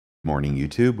Morning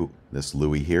YouTube, this is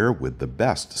Louie here with the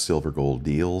best silver gold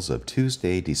deals of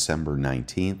Tuesday, December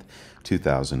 19th,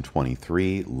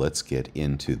 2023. Let's get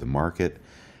into the market.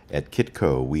 At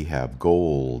Kitco, we have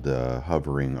gold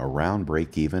hovering around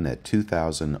break even at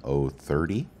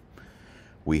 2,030.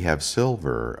 We have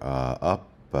silver up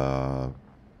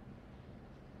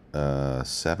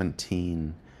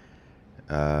 17.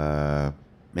 Man,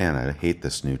 I hate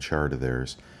this new chart of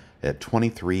theirs. At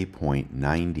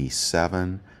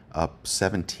 23.97, up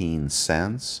 17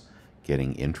 cents.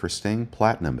 Getting interesting.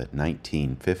 Platinum at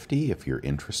 19.50 if you're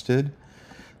interested.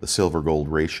 The silver gold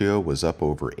ratio was up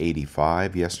over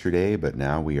 85 yesterday, but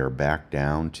now we are back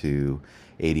down to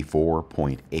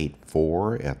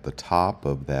 84.84 at the top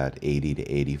of that 80 to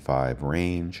 85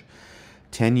 range.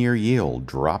 10-year yield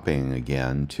dropping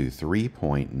again to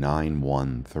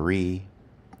 3.913.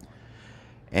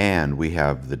 And we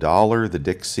have the dollar, the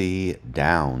Dixie,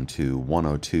 down to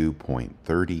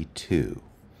 102.32.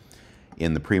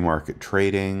 In the pre-market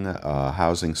trading,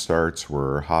 housing starts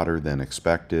were hotter than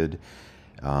expected.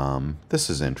 This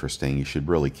is interesting. You should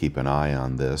really keep an eye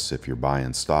on this if you're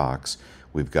buying stocks.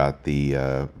 We've got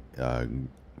the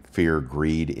Fear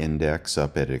Greed Index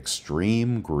up at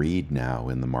extreme greed now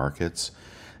in the markets.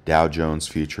 Dow Jones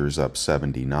futures up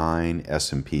 79,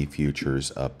 S&P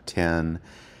futures up 10,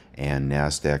 and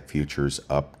NASDAQ futures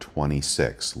up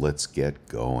 26. Let's get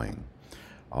going.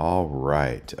 All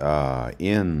right,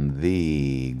 in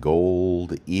the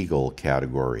Gold Eagle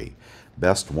category,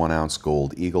 best 1 ounce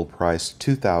gold Eagle price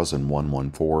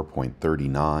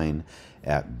 2,114.39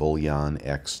 at bullion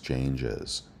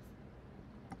exchanges.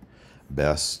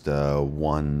 Best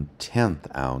 1/10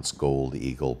 ounce gold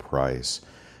Eagle price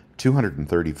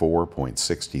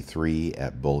 234.63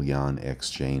 at bullion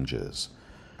exchanges.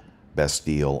 Best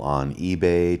deal on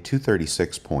eBay,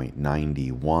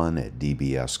 236.91 at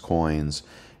DBS Coins.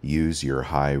 Use your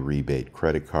high rebate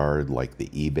credit card like the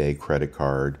eBay credit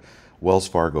card. Wells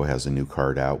Fargo has a new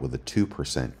card out with a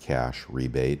 2% cash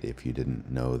rebate if you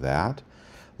didn't know that.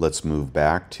 Let's move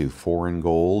back to foreign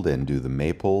gold and do the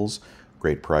maples.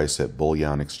 Great price at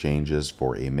bullion exchanges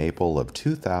for a maple of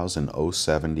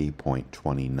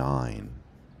 2,070.29.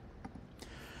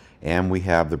 And we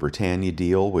have the Britannia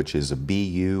deal, which is a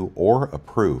BU or a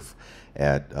proof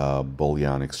at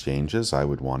bullion exchanges. I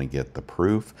would want to get the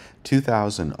proof,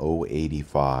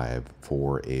 2,085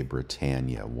 for a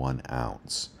Britannia 1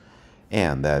 ounce.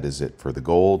 And that is it for the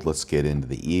gold. Let's get into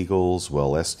the Eagles.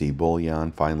 Well, SD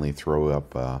Bullion finally throw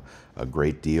up a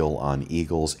great deal on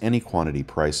Eagles. Any quantity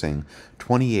pricing,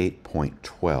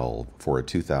 28.12 for a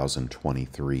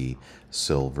 2023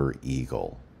 Silver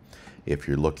Eagle. If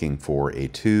you're looking for a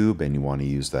tube and you want to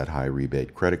use that high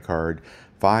rebate credit card,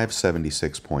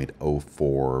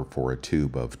 576.04 for a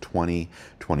tube of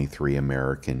 23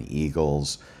 American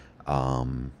Eagles.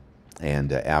 And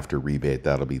after rebate,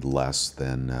 that'll be less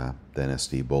than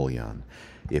SD Bullion.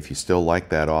 If you still like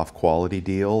that off-quality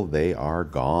deal, they are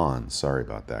gone. Sorry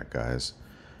about that, guys.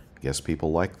 Guess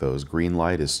people like those. Green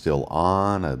light is still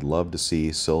on. I'd love to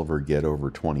see silver get over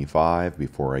 25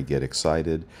 before I get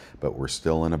excited, but we're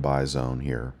still in a buy zone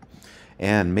here.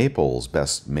 And maples,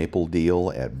 best maple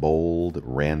deal at Bold,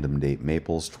 random date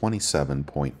maples,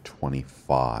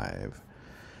 27.25.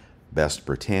 Best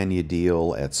Britannia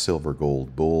deal at Silver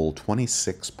Gold Bull,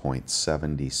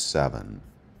 26.77.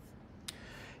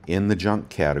 In the junk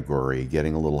category,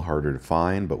 getting a little harder to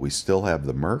find, but we still have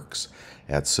the Mercs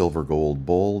at Silver Gold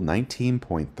Bull,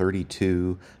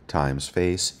 19.32 times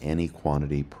face, any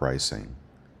quantity pricing.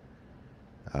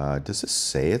 Does this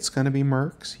say it's going to be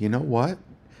Mercs? You know what?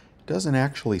 It doesn't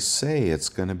actually say it's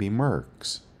going to be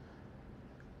Mercs.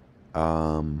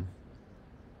 You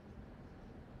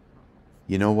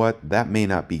know what? That may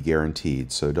not be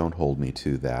guaranteed, so don't hold me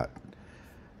to that.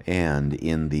 And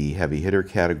in the heavy hitter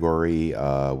category,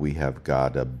 we have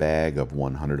got a bag of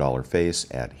 $100 face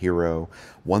at Hero,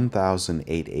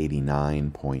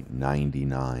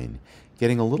 1,889.99.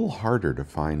 Getting a little harder to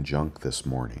find junk this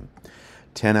morning.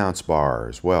 10 ounce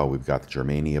bars. Well, we've got the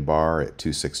Germania bar at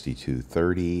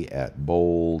 262.30 at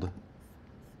Bold.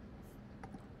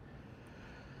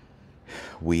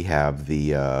 We have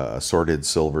the assorted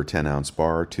silver 10 ounce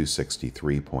bar,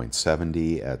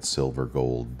 263.70 at Silver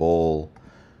Gold Bull.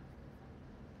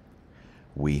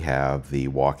 We have the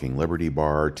Walking Liberty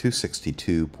bar,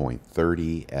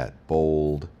 262.30 at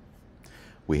Bold.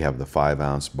 We have the 5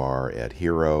 ounce bar at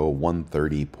Hero,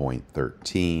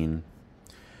 130.13.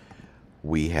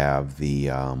 We have the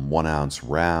 1 ounce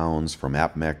rounds from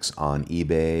APMEX on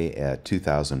eBay at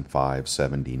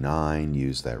 2,579.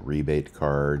 Use that rebate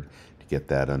card to get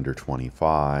that under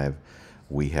 25.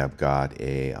 We have got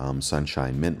a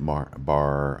Sunshine Mint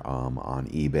bar on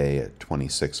eBay at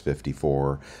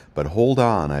 $26.54. But hold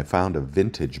on, I found a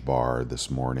vintage bar this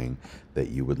morning that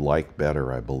you would like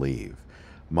better, I believe.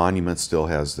 Monument still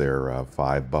has their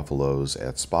 5 buffaloes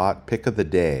at spot. Pick of the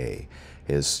day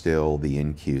is still the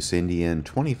Incuse Indian,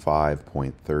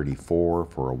 25.34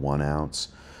 for a 1 ounce.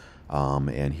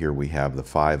 And here we have the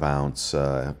 5 ounce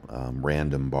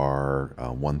random bar,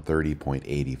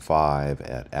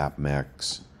 130.85 at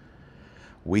APMEX.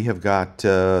 We have got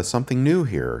something new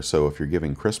here. So if you're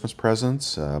giving Christmas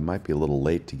presents, might be a little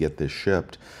late to get this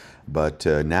shipped. But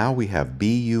now we have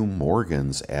BU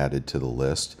Morgans added to the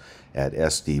list at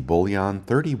SD Bullion,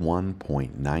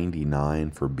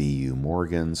 31.99 for BU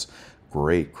Morgans.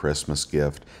 Great Christmas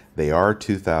gift. They are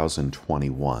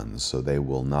 2021, so they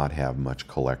will not have much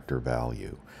collector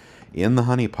value. In the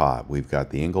honey pot, we've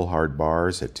got the Engelhard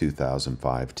bars at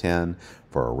 2005-10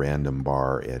 for a random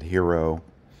bar at Hero.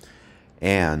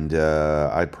 And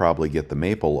I'd probably get the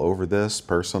maple over this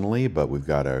personally, but we've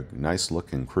got a nice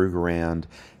looking Krugerrand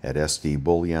at SD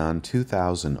Bullion,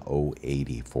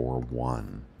 2080 for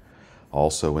 1.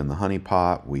 Also in the honey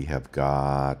pot, we have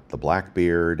got the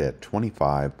Blackbeard at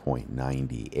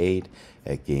 25.98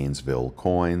 at Gainesville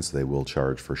Coins. They will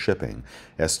charge for shipping.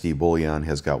 SD Bullion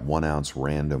has got 1 ounce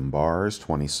random bars,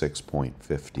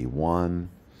 26.51.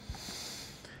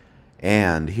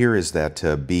 And here is that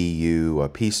BU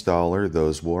Peace Dollar.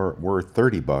 Those were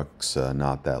 $30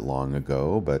 not that long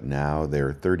ago, but now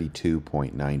they're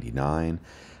 32.99.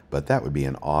 But that would be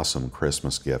an awesome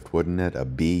Christmas gift, wouldn't it? A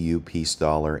BU Peace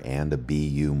Dollar and a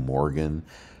BU Morgan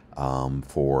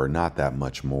for not that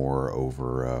much more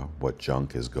over what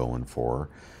junk is going for.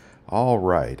 All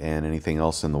right, and anything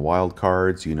else in the wild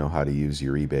cards? You know how to use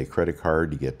your eBay credit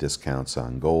card to get discounts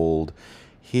on gold.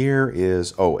 Here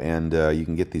is, oh, and you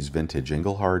can get these vintage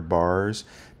Engelhard bars,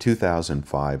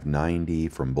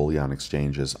 2005.90 from Bullion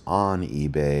Exchanges on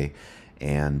eBay.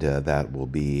 And that will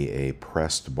be a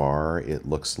pressed bar, it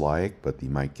looks like, but you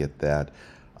might get that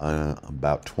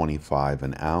about 25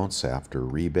 an ounce after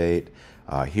rebate.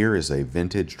 Here is a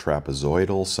vintage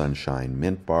trapezoidal Sunshine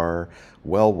Mint bar,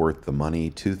 well worth the money,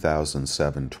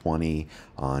 2007.20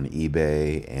 on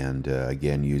eBay, and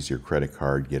again, use your credit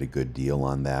card, get a good deal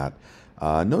on that.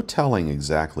 No telling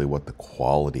exactly what the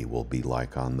quality will be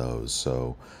like on those,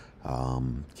 so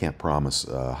can't promise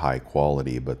high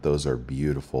quality, but those are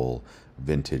beautiful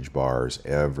vintage bars.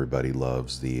 Everybody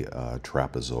loves the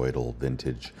trapezoidal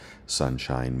vintage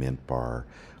Sunshine Mint bar.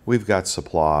 We've got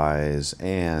supplies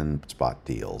and spot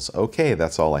deals. Okay,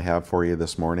 that's all I have for you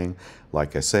this morning.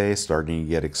 Like I say, starting to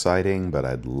get exciting, but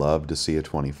I'd love to see a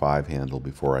 25 handle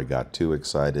before I got too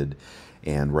excited.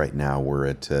 And right now we're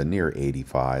at near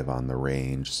 85 on the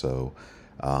range, so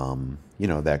you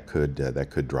know, that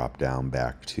could drop down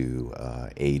back to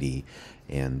 80,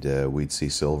 and we'd see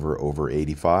silver over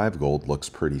 85. Gold looks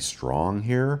pretty strong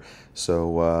here.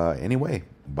 So anyway,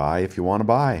 buy if you want to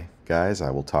buy. Guys,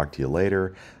 I will talk to you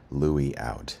later. Louie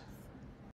out.